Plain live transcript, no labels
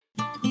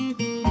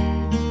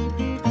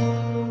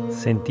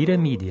Sentire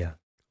Media.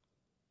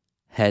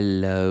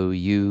 Hello,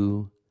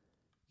 you.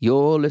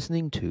 You're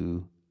listening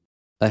to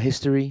A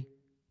History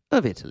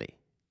of Italy.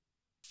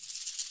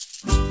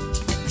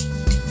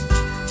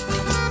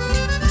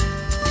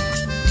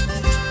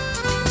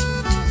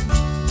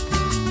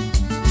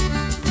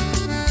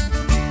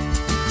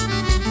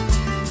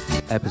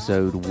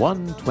 Episode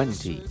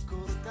 120,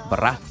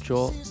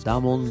 Braccio da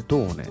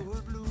Montone,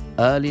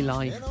 Early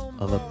Life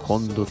of a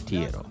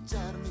Condottiero,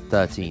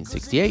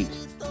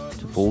 1368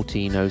 to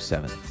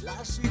 1407.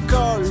 Sui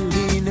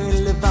colli,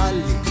 nelle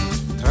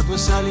valli, tra due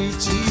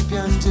salici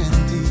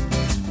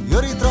piangenti, io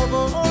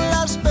ritrovo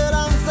la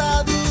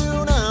speranza di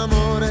un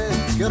amore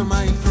che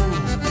ormai fu.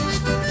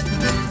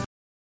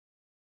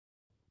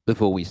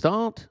 Before we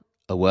start,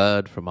 a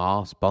word from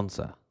our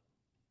sponsor.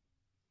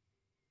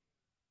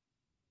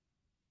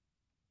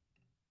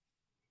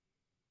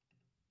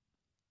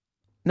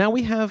 Now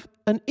we have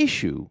an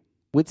issue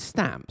with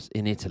stamps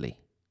in Italy.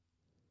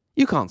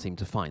 You can't seem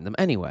to find them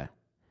anywhere.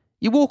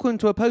 You walk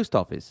into a post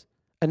office,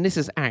 and this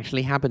has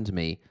actually happened to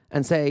me,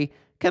 and say,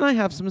 "Can I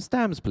have some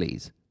stamps,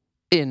 please?"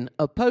 In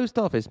a post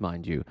office,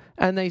 mind you.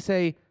 And they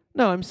say,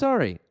 "No, I'm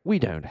sorry, we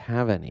don't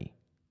have any."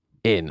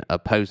 In a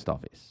post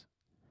office.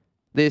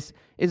 This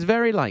is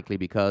very likely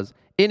because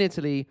in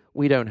Italy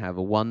we don't have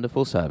a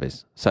wonderful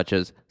service such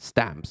as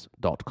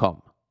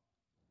stamps.com.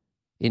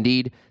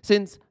 Indeed,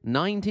 since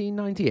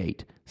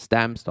 1998,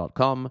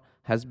 Stamps.com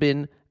has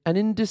been an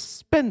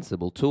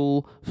indispensable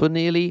tool for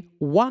nearly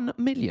 1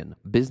 million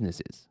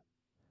businesses.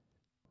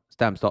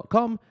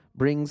 Stamps.com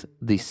brings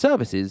the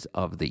services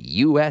of the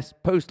US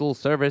Postal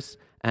Service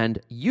and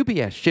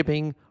UPS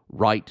shipping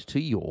right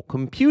to your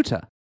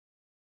computer.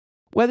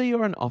 Whether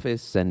you're an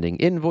office sending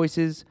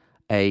invoices,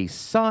 a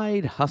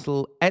side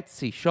hustle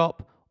Etsy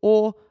shop,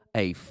 or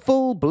a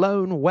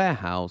full-blown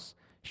warehouse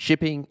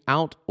shipping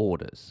out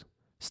orders,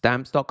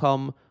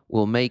 Stamps.com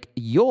will make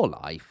your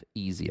life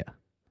easier.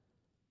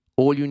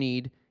 All you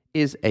need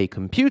is a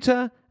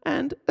computer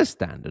and a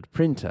standard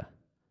printer.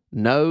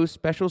 No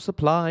special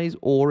supplies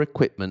or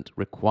equipment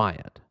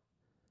required.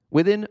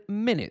 Within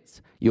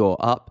minutes, you're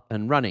up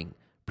and running,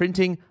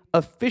 printing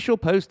official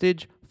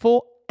postage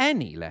for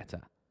any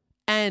letter,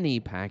 any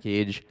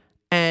package,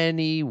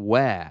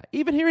 anywhere,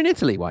 even here in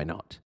Italy, why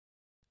not?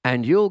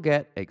 And you'll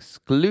get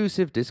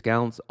exclusive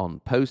discounts on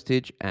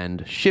postage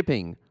and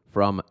shipping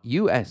from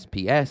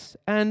USPS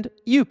and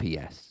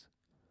UPS.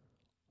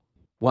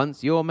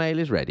 Once your mail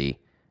is ready,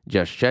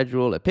 just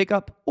schedule a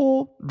pickup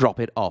or drop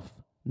it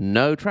off.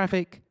 No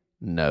traffic,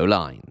 no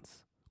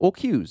lines. Or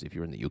queues if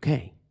you're in the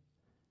UK.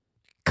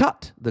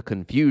 Cut the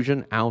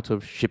confusion out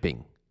of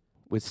shipping.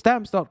 With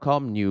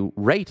Stamps.com new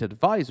Rate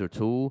Advisor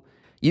tool,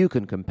 you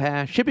can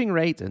compare shipping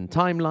rates and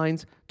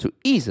timelines to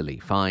easily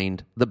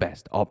find the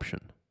best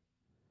option.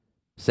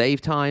 Save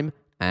time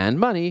and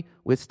money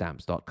with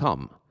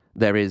Stamps.com.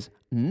 There is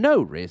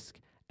no risk,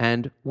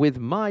 and with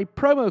my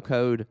promo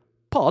code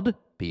POD,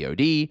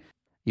 P-O-D,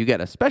 you get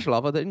a special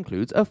offer that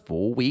includes a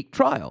 4-week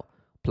trial,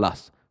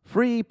 plus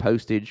free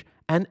postage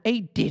and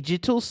a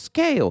digital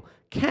scale.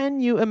 Can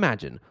you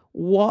imagine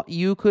what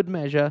you could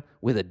measure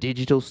with a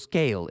digital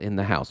scale in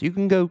the house? You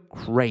can go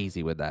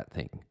crazy with that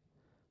thing.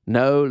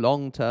 No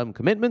long-term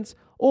commitments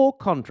or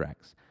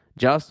contracts.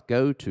 Just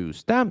go to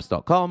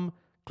Stamps.com,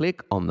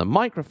 click on the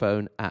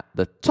microphone at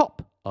the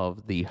top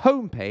of the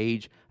home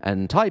page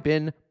and type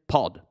in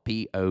POD,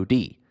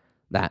 P-O-D.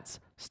 That's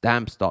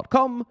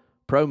Stamps.com,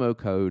 promo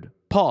code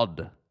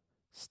POD.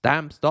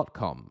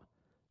 Stamps.com.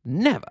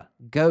 Never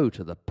go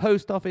to the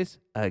post office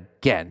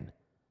again.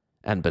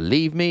 And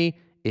believe me,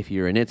 if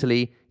you're in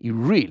Italy, you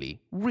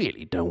really,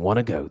 really don't want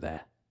to go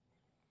there.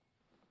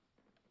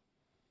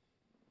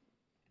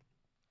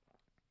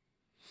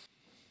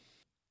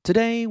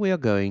 Today we are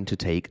going to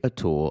take a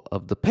tour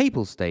of the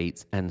Papal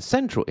States and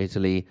central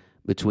Italy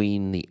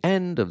between the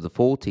end of the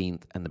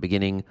 14th and the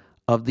beginning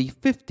of the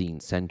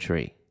 15th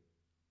century.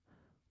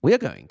 We are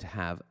going to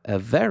have a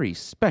very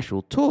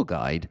special tour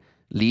guide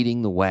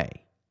leading the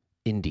way.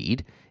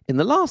 Indeed, in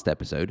the last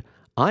episode,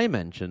 I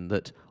mentioned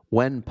that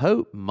when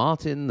Pope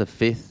Martin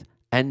V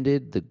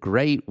ended the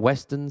Great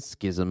Western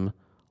Schism,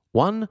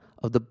 one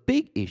of the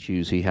big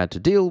issues he had to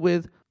deal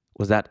with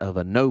was that of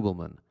a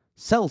nobleman,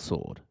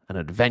 sellsword, an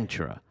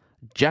adventurer,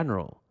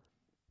 general,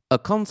 a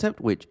concept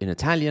which in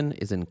Italian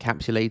is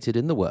encapsulated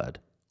in the word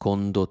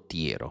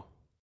condottiero.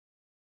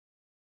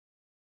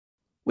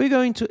 We're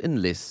going to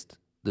enlist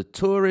the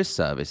tourist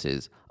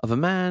services of a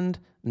man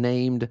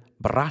named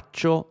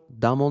Braccio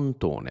da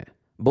Montone,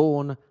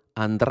 born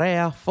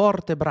Andrea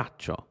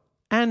Fortebraccio,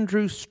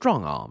 Andrew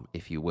Strongarm,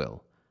 if you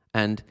will.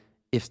 And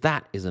if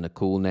that isn't a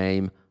cool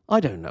name, I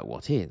don't know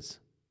what is.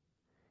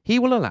 He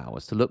will allow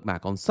us to look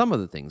back on some of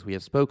the things we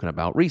have spoken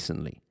about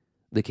recently,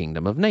 the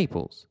Kingdom of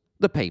Naples,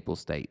 the Papal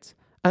States,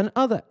 and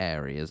other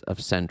areas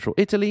of central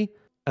Italy,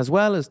 as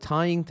well as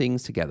tying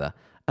things together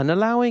and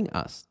allowing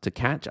us to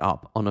catch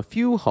up on a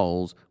few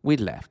holes we'd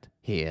left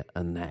here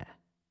and there.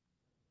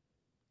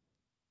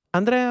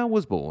 Andrea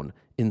was born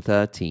in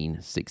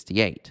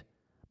 1368,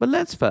 but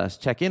let's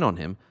first check in on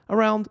him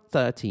around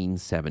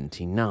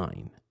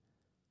 1379.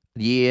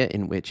 the year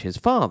in which his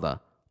father,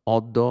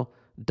 Oddo,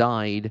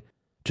 died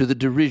to the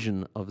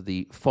derision of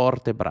the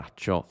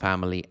Fortebraccio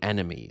family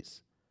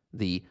enemies,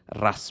 the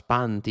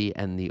Raspanti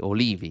and the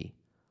Olivi,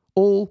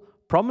 all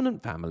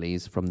prominent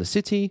families from the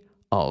city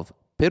of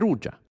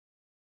Perugia.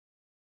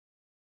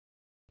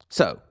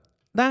 So,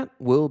 that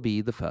will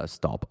be the first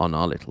stop on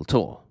our little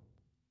tour.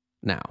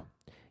 Now,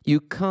 you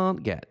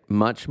can't get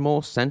much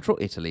more central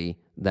Italy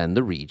than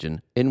the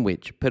region in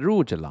which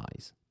Perugia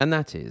lies, and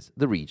that is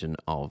the region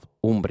of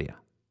Umbria.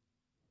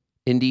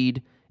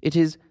 Indeed, it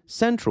is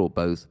central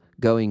both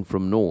going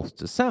from north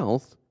to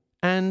south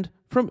and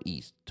from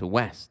east to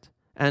west,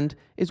 and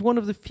is one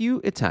of the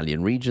few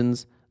Italian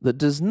regions that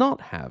does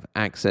not have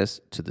access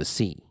to the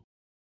sea.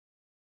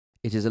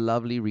 It is a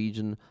lovely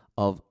region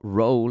of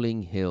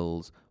rolling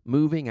hills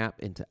moving up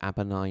into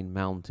Apennine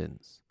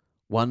mountains,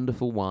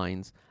 wonderful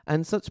wines,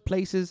 and such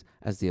places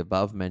as the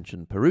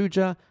above-mentioned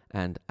Perugia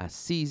and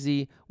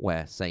Assisi,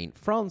 where St.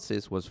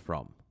 Francis was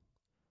from.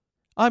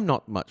 I'm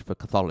not much for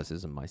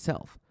Catholicism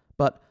myself,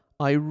 but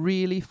I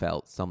really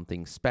felt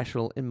something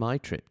special in my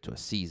trip to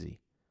Assisi,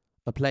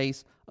 a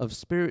place of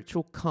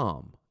spiritual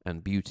calm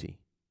and beauty.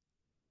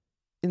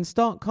 In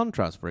stark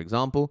contrast, for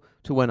example,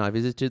 to when I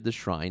visited the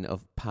shrine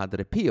of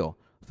Padre Pio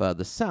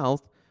further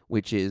south,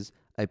 which is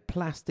a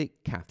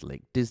plastic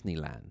Catholic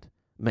Disneyland,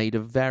 made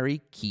of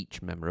very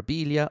kitsch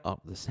memorabilia of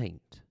the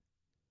saint.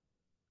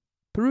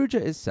 Perugia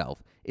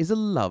itself is a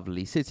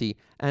lovely city,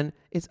 and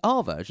it's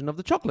our version of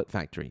the chocolate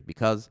factory,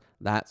 because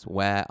that's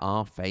where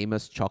our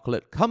famous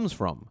chocolate comes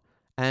from,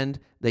 and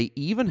they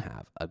even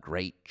have a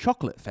great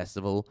chocolate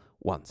festival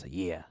once a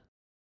year.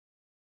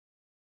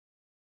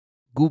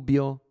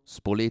 Gubbio,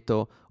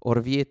 Spoleto,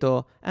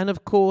 Orvieto, and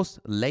of course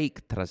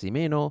Lake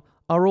Trasimeno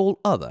are all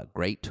other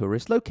great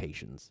tourist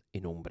locations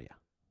in Umbria.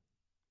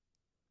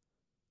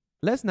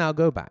 Let's now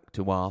go back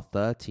to our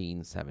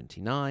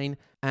 1379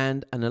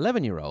 and an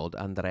 11-year-old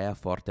Andrea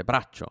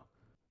Fortebraccio,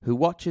 who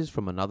watches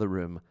from another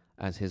room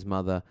as his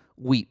mother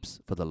weeps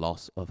for the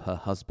loss of her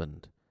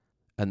husband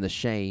and the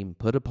shame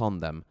put upon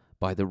them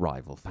by the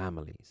rival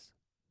families.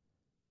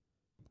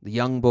 The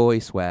young boy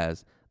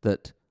swears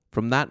that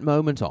from that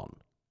moment on,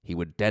 he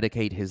would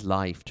dedicate his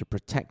life to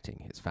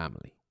protecting his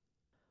family.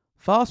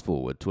 Fast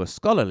forward to a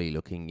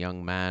scholarly-looking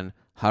young man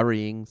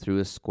hurrying through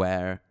a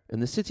square in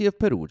the city of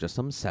Perugia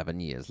some 7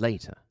 years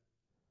later.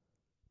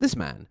 This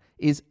man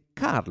is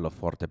Carlo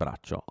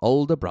Fortebraccio,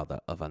 older brother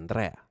of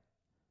Andrea.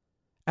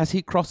 As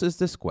he crosses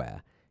the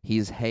square, he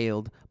is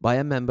hailed by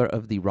a member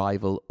of the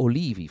rival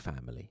Olivi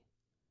family,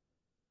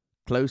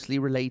 closely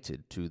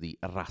related to the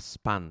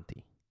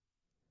Raspanti.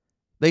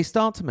 They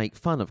start to make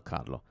fun of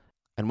Carlo,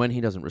 and when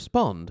he doesn't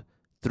respond,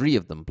 3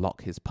 of them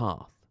block his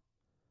path.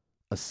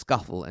 A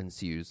scuffle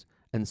ensues,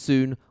 and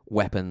soon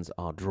weapons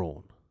are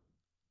drawn.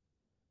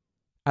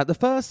 At the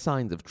first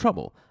signs of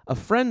trouble, a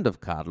friend of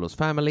Carlo's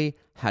family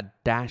had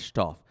dashed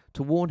off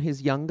to warn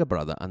his younger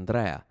brother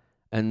Andrea,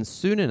 and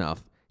soon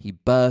enough he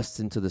bursts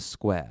into the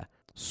square,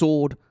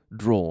 sword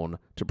drawn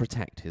to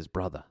protect his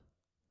brother.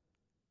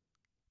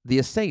 The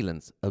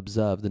assailants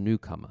observe the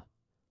newcomer,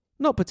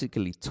 not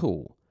particularly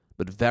tall,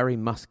 but very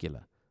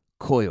muscular,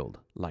 coiled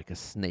like a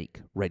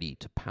snake ready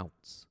to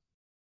pounce.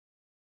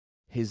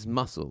 His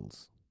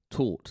muscles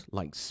taut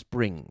like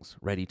springs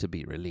ready to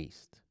be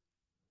released.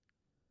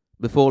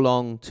 Before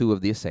long, 2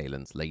 of the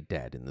assailants lay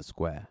dead in the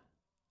square.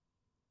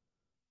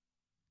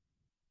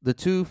 The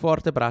 2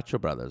 Fortebraccio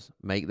brothers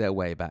make their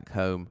way back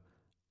home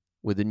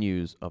with the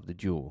news of the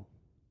duel.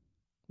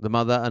 The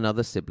mother and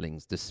other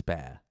siblings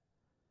despair.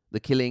 The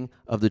killing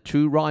of the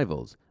 2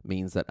 rivals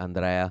means that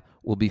Andrea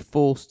will be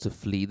forced to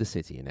flee the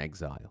city in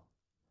exile,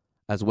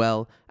 as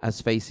well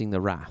as facing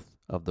the wrath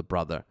of the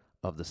brother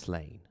of the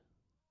slain.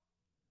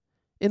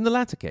 In the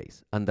latter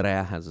case,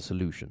 Andrea has a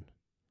solution.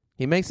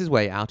 He makes his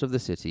way out of the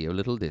city a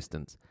little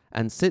distance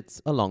and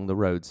sits along the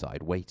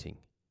roadside waiting.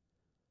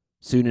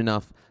 Soon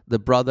enough, the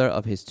brother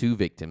of his 2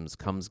 victims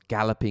comes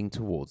galloping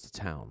towards the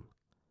town.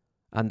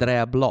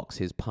 Andrea blocks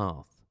his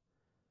path.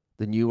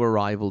 The new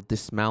arrival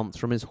dismounts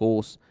from his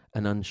horse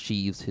and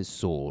unsheathes his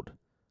sword,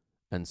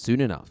 and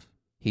soon enough,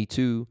 he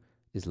too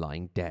is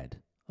lying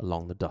dead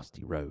along the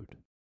dusty road.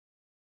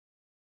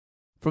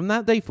 From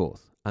that day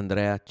forth,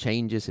 Andrea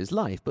changes his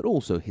life, but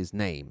also his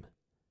name.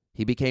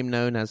 He became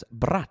known as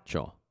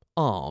Braccio,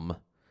 arm,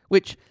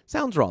 which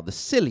sounds rather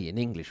silly in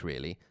English,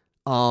 really.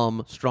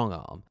 Arm, strong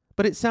arm,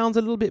 but it sounds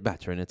a little bit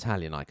better in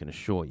Italian, I can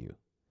assure you.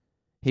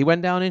 He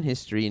went down in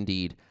history,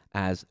 indeed,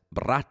 as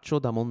Braccio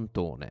da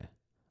Montone,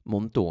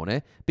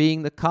 Montone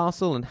being the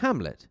castle and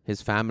hamlet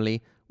his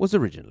family was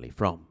originally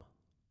from.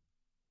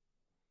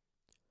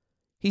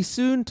 He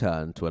soon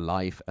turned to a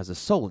life as a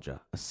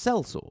soldier, a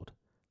sellsword,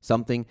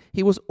 something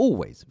he was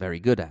always very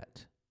good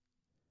at.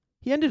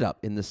 He ended up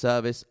in the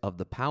service of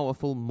the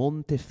powerful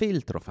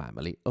Montefeltro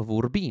family of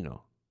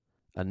Urbino,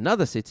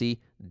 another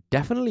city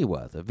definitely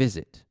worth a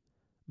visit.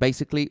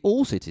 Basically,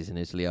 all cities in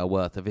Italy are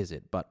worth a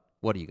visit, but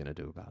what are you going to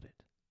do about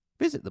it?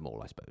 Visit them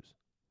all, I suppose.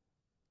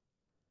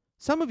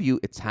 Some of you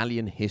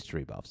Italian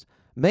history buffs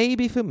may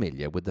be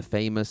familiar with the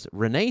famous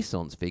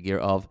Renaissance figure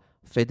of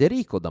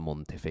Federico da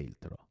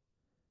Montefeltro.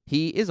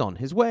 He is on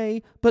his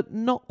way, but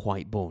not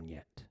quite born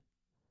yet.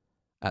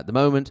 At the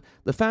moment,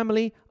 the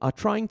family are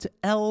trying to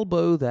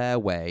elbow their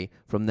way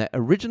from their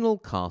original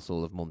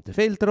castle of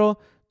Montefeltro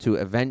to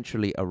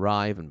eventually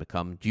arrive and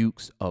become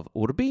Dukes of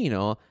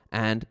Urbino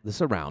and the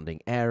surrounding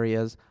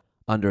areas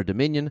under a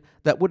dominion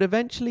that would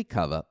eventually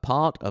cover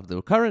part of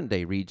the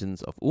current-day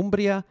regions of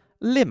Umbria,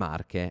 Le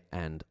Marche,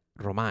 and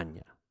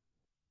Romagna.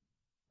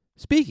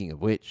 Speaking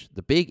of which,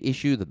 the big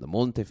issue that the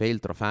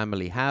Montefeltro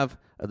family have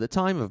at the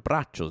time of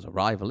Braccio's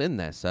arrival in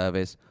their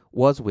service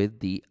was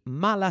with the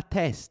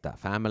Malatesta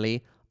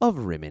family of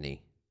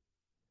Rimini.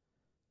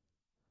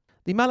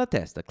 The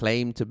Malatesta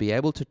claimed to be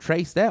able to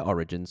trace their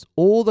origins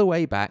all the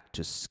way back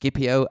to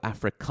Scipio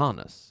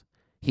Africanus,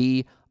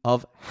 he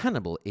of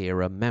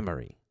Hannibal-era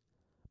memory.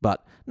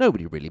 But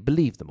nobody really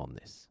believed them on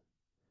this.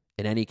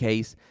 In any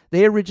case,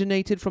 they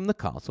originated from the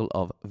castle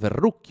of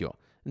Verrucchio,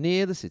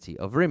 near the city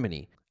of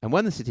Rimini, and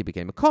when the city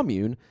became a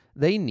commune,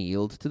 they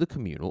kneeled to the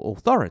communal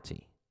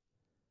authority.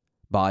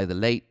 By the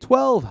late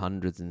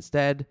 1200s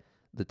instead,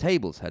 the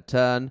tables had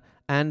turned,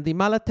 and the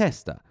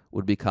Malatesta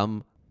would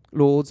become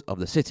lords of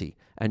the city,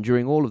 and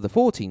during all of the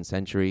 14th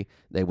century,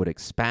 they would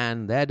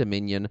expand their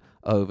dominion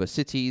over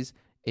cities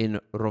in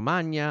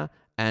Romagna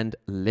and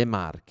Le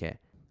Marche,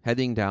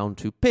 heading down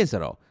to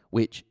Pesaro,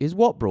 which is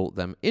what brought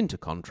them into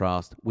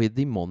contrast with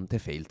the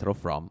Montefeltro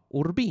from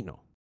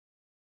Urbino.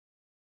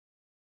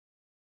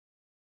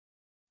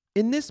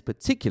 In this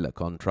particular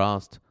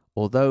contrast,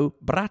 although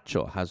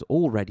Braccio has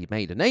already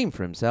made a name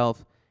for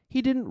himself,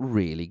 he didn't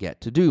really get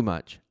to do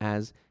much,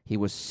 as he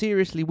was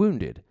seriously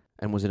wounded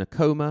and was in a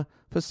coma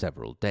for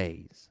several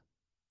days.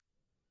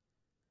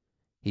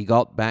 He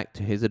got back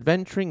to his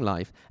adventuring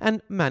life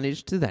and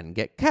managed to then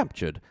get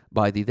captured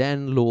by the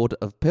then Lord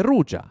of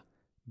Perugia,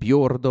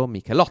 Biordo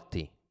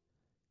Michelotti.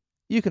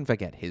 You can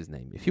forget his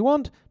name if you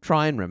want,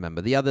 try and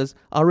remember the others,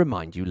 I'll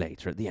remind you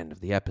later at the end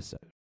of the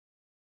episode.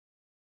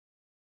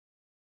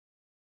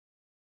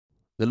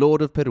 The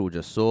Lord of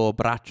Perugia saw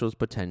Braccio's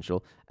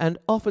potential and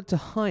offered to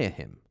hire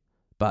him,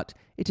 but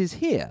it is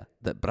here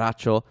that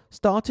Braccio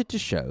started to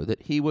show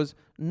that he was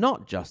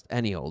not just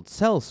any old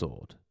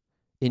sellsword.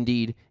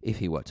 Indeed, if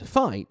he were to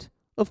fight,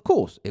 of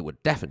course it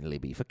would definitely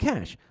be for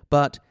cash,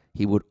 but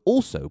he would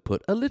also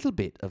put a little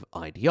bit of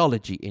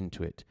ideology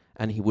into it,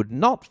 and he would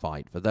not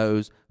fight for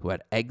those who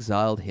had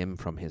exiled him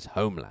from his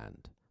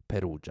homeland,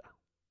 Perugia.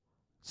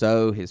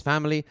 So his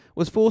family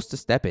was forced to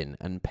step in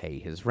and pay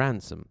his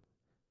ransom.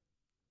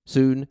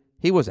 Soon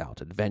he was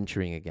out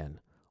adventuring again,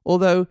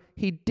 although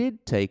he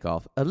did take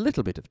off a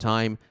little bit of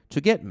time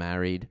to get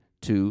married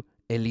to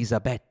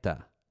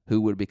Elisabetta,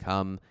 who would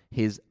become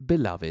his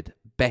beloved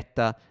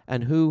Betta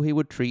and who he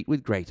would treat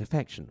with great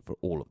affection for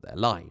all of their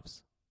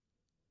lives.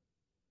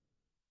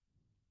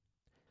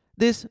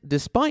 This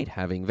despite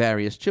having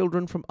various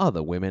children from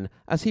other women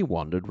as he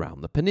wandered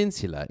round the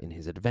peninsula in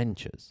his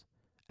adventures.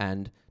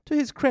 And, to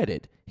his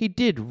credit, he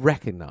did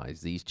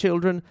recognize these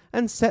children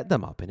and set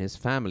them up in his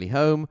family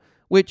home,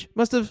 which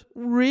must have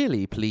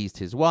really pleased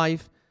his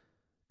wife,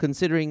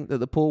 considering that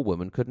the poor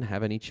woman couldn't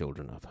have any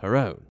children of her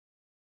own.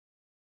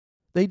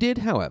 They did,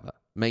 however,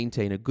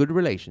 maintain a good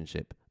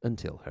relationship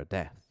until her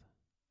death.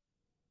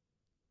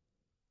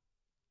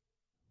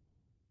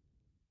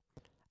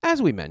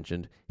 As we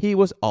mentioned, he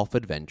was off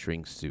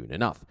adventuring soon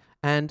enough,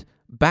 and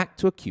back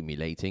to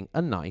accumulating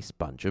a nice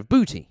bunch of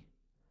booty.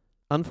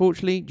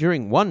 Unfortunately,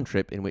 during one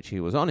trip in which he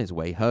was on his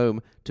way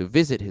home to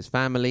visit his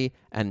family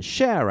and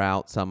share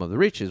out some of the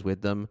riches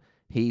with them,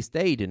 he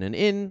stayed in an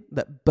inn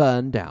that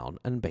burned down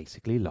and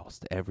basically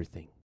lost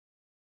everything.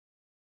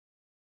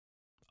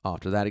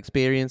 After that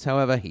experience,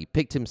 however, he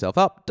picked himself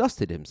up,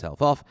 dusted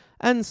himself off,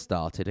 and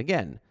started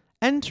again,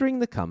 entering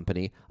the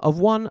company of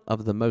one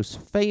of the most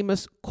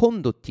famous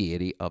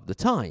condottieri of the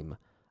time,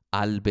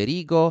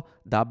 Alberigo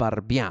da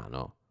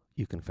Barbiano.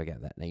 You can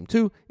forget that name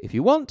too, if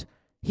you want.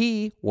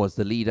 He was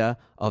the leader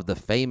of the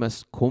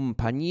famous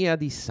Compagnia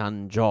di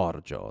San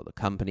Giorgio, the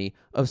Company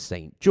of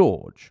St.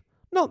 George.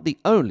 Not the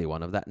only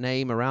one of that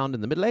name around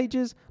in the Middle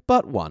Ages,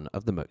 but one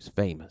of the most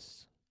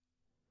famous.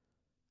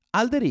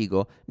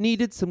 Alberigo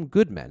needed some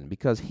good men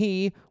because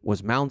he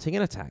was mounting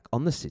an attack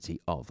on the city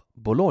of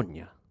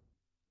Bologna.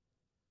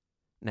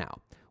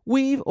 Now,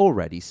 we've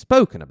already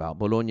spoken about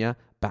Bologna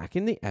back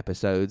in the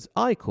episodes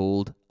I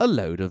called A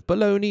Load of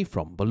Bologna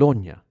from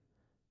Bologna.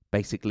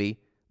 Basically,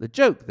 the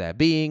joke there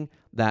being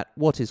that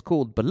what is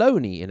called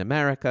bologna in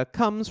America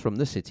comes from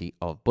the city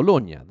of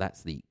Bologna,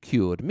 that's the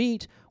cured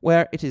meat,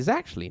 where it is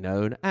actually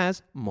known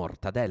as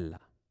mortadella.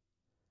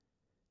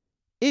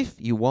 If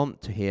you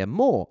want to hear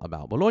more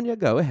about Bologna,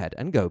 go ahead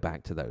and go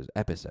back to those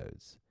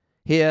episodes.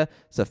 Here,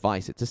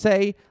 suffice it to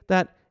say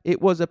that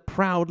it was a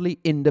proudly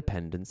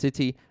independent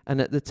city,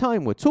 and at the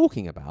time we're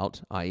talking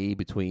about, i.e.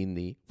 between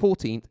the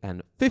 14th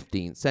and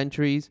 15th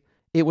centuries,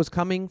 it was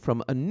coming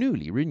from a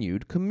newly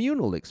renewed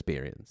communal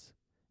experience.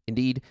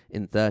 Indeed,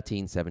 in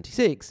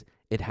 1376,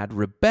 it had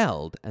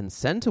rebelled and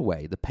sent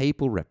away the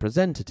papal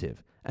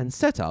representative, and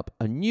set up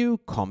a new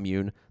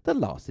commune that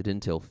lasted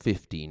until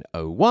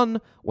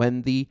 1501,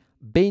 when the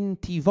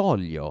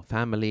Bentivoglio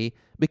family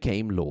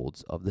became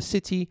lords of the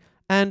city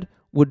and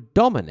would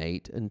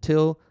dominate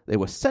until they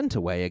were sent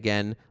away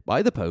again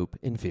by the Pope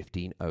in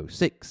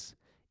 1506.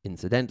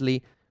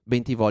 Incidentally,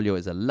 Bentivoglio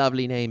is a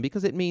lovely name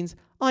because it means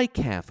I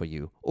care for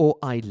you or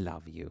I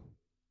love you.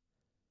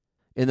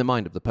 In the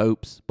mind of the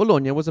popes,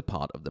 Bologna was a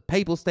part of the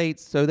Papal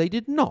States, so they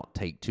did not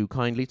take too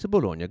kindly to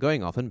Bologna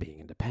going off and being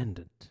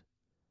independent.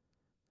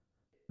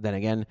 Then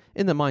again,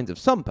 in the minds of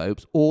some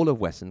popes, all of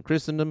Western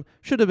Christendom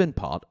should have been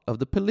part of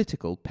the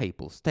political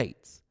Papal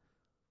States.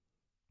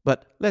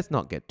 But let's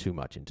not get too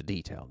much into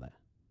detail there.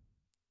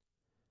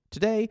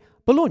 Today,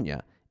 Bologna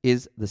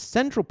is the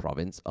central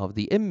province of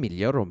the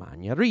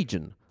Emilia-Romagna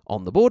region,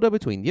 on the border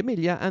between the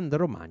Emilia and the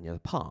Romagna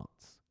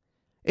parts.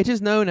 It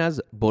is known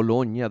as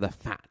Bologna the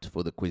Fat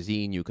for the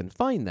cuisine you can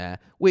find there,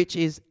 which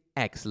is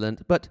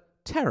excellent but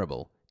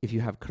terrible if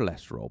you have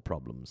cholesterol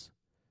problems.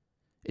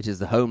 It is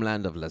the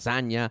homeland of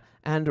lasagna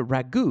and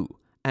ragu,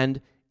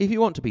 and if you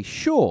want to be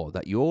sure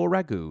that your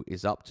ragu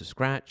is up to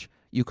scratch,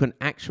 you can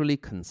actually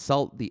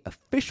consult the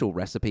official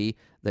recipe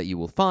that you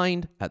will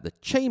find at the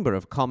Chamber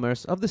of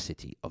Commerce of the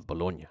city of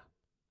Bologna.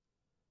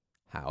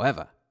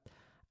 However,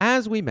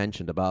 as we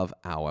mentioned above,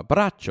 our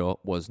Braccio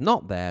was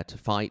not there to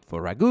fight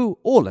for ragu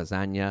or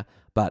lasagna,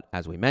 but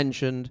as we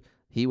mentioned,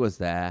 he was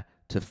there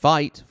to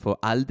fight for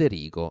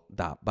Alderigo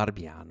da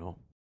Barbiano.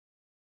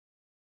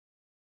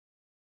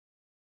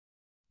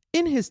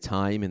 In his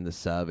time in the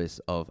service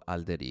of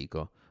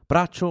Alderigo,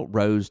 Braccio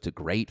rose to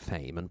great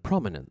fame and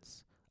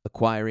prominence,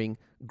 acquiring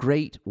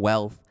great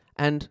wealth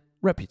and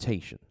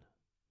reputation.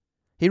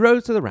 He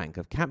rose to the rank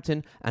of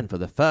captain, and for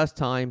the first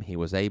time he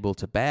was able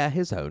to bear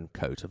his own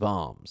coat of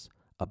arms,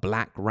 a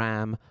black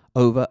ram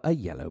over a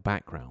yellow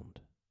background.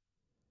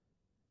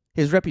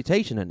 His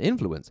reputation and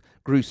influence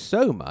grew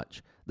so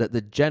much that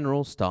the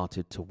general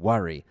started to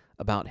worry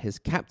about his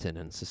captain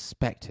and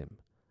suspect him,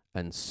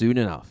 and soon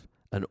enough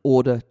an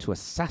order to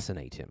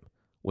assassinate him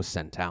was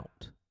sent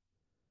out.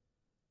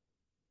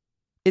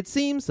 It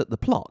seems that the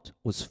plot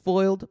was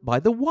foiled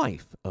by the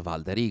wife of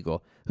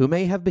Alderigo, who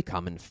may have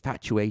become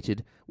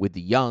infatuated with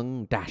the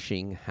young,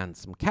 dashing,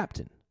 handsome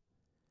captain.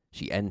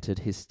 She entered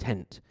his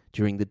tent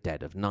during the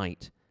dead of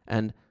night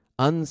and,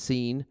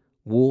 unseen,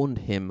 warned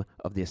him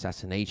of the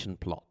assassination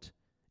plot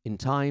in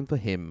time for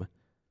him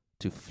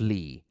to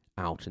flee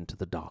out into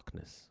the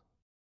darkness.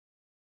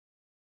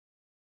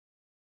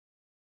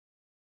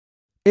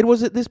 It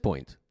was at this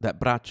point that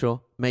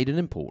Braccio made an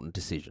important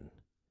decision.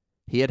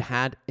 He had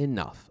had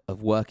enough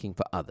of working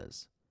for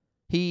others.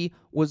 He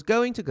was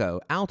going to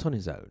go out on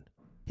his own.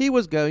 He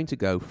was going to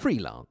go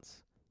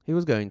freelance. He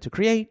was going to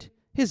create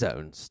his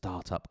own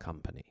startup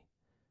company.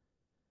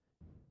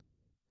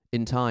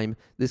 In time,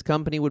 this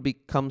company would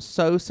become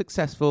so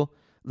successful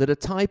that a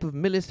type of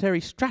military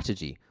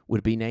strategy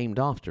would be named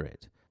after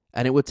it,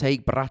 and it would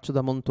take Braccio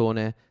da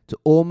Montone to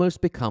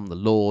almost become the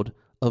lord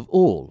of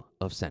all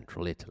of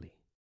central Italy.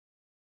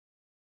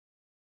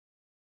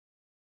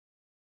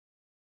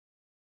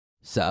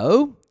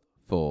 So,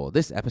 for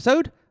this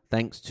episode,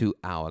 thanks to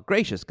our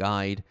gracious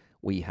guide,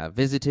 we have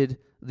visited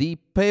the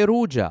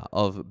Perugia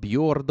of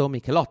Biordo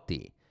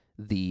Michelotti,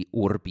 the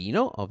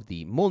Urbino of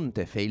the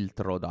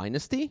Montefeltro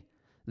dynasty,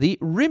 the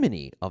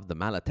Rimini of the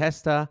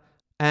Malatesta,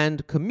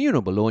 and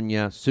Comune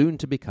Bologna, soon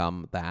to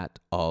become that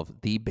of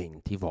the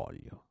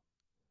Bentivoglio.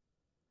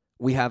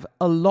 We have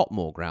a lot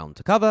more ground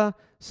to cover,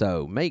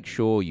 so make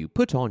sure you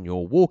put on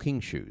your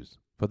walking shoes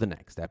for the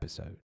next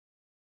episode.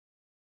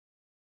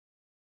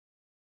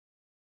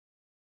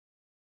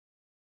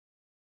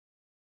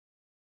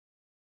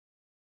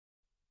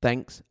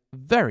 Thanks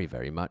very,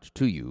 very much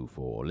to you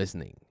for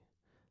listening.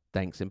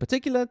 Thanks in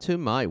particular to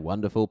my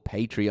wonderful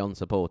Patreon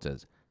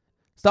supporters,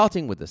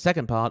 starting with the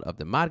second part of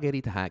the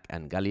Margherita Hack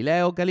and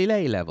Galileo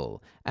Galilei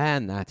level,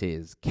 and that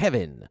is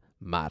Kevin,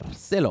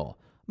 Marcelo,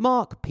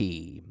 Mark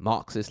P,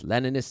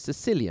 Marxist-Leninist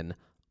Sicilian,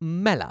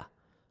 Mella,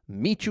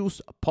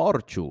 Michus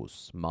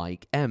Porcius,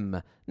 Mike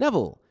M,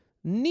 Neville,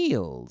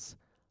 Niels,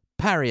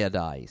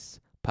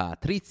 Paradise,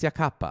 Patrizia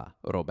K,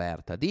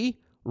 Roberta D,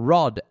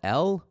 Rod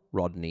L,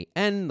 Rodney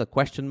N, The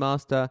Question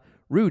Master,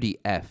 Rudy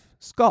F,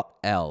 Scott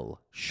L,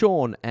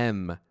 Sean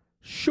M,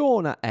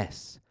 Shauna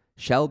S,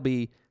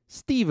 Shelby,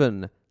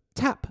 Stephen,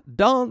 Tap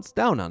Dance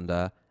Down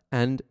Under,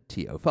 and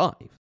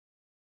TO5.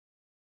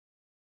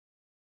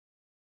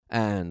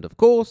 And, of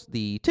course,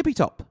 the tippy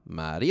top,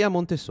 Maria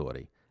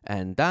Montessori,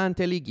 and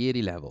Dante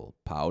Alighieri level,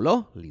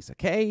 Paolo, Lisa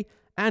K,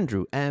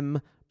 Andrew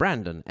M,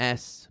 Brandon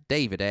S,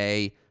 David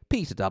A,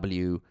 Peter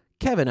W,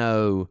 Kevin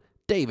O,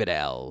 David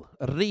L,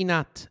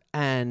 Rinat,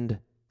 and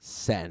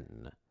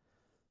Sen.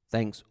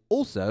 Thanks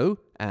also,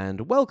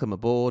 and welcome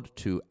aboard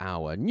to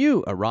our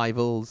new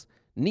arrivals,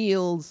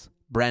 Niels,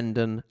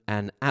 Brendan,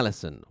 and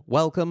Alison.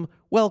 Welcome,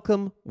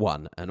 welcome,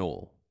 one and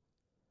all.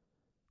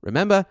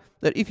 Remember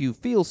that if you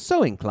feel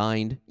so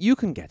inclined, you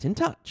can get in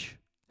touch.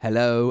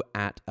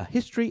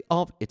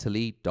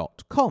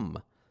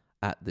 hello@ahistoryofitaly.com.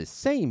 At this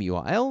same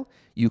URL,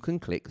 you can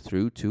click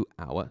through to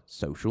our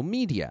social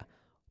media.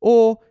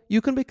 Or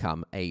you can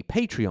become a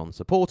Patreon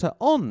supporter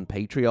on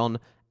Patreon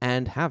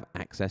and have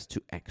access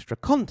to extra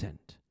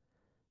content.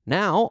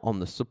 Now, on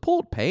the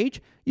support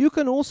page, you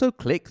can also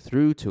click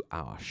through to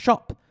our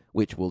shop,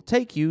 which will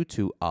take you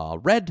to our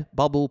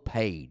Redbubble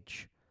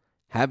page.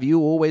 Have you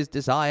always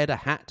desired a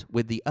hat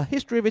with the A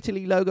History of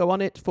Italy logo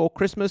on it for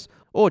Christmas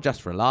or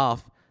just for a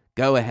laugh?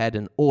 Go ahead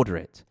and order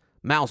it.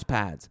 Mouse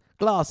pads,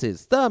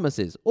 glasses,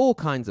 thermoses, all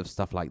kinds of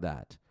stuff like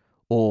that.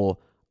 Or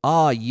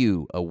are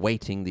you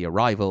awaiting the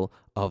arrival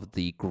of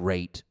the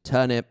great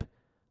turnip?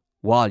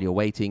 While you're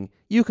waiting,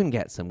 you can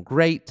get some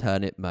great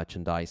turnip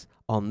merchandise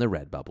on the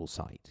Redbubble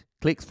site.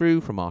 Click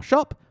through from our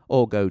shop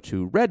or go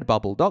to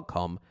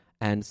redbubble.com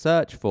and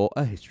search for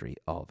A History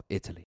of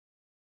Italy.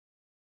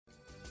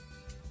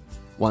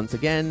 Once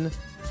again,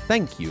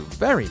 thank you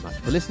very much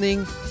for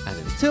listening, and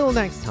until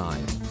next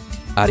time,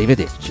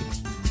 arrivederci.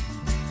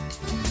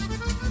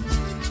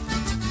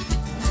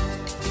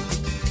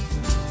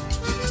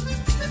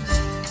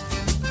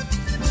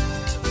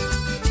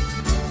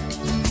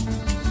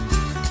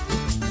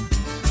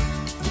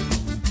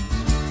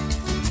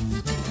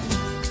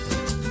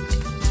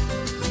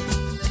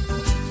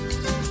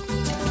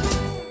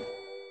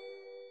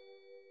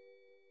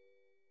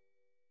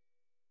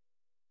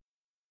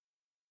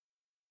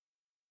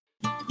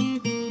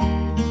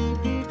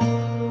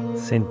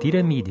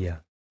 Sentire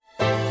Media.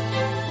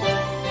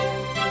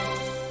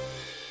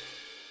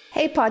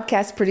 Hey,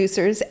 podcast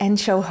producers and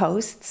show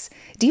hosts.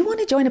 Do you want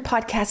to join a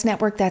podcast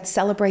network that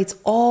celebrates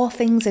all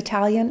things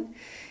Italian?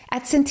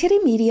 At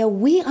Sentire Media,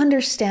 we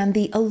understand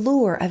the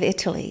allure of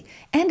Italy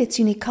and its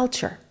unique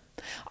culture.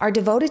 Our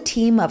devoted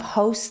team of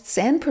hosts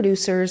and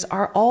producers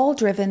are all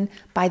driven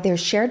by their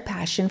shared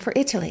passion for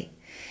Italy.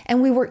 And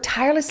we work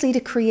tirelessly to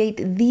create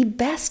the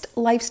best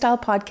lifestyle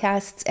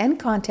podcasts and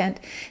content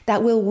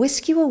that will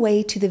whisk you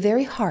away to the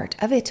very heart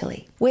of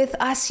Italy. With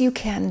us, you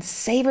can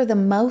savor the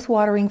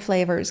mouth-watering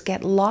flavors,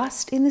 get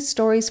lost in the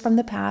stories from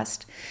the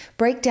past,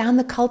 break down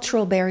the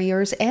cultural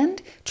barriers,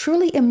 and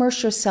truly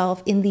immerse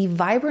yourself in the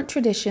vibrant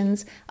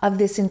traditions of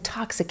this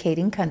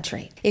intoxicating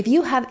country. If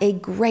you have a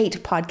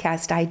great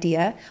podcast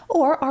idea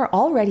or are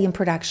already in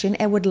production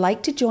and would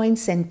like to join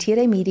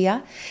Sentire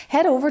Media,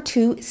 head over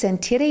to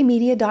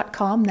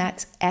sentiremedia.com,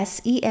 that's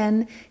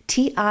SENTIRE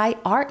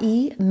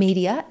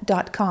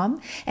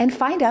media.com, and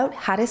find out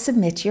how to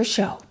submit your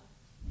show.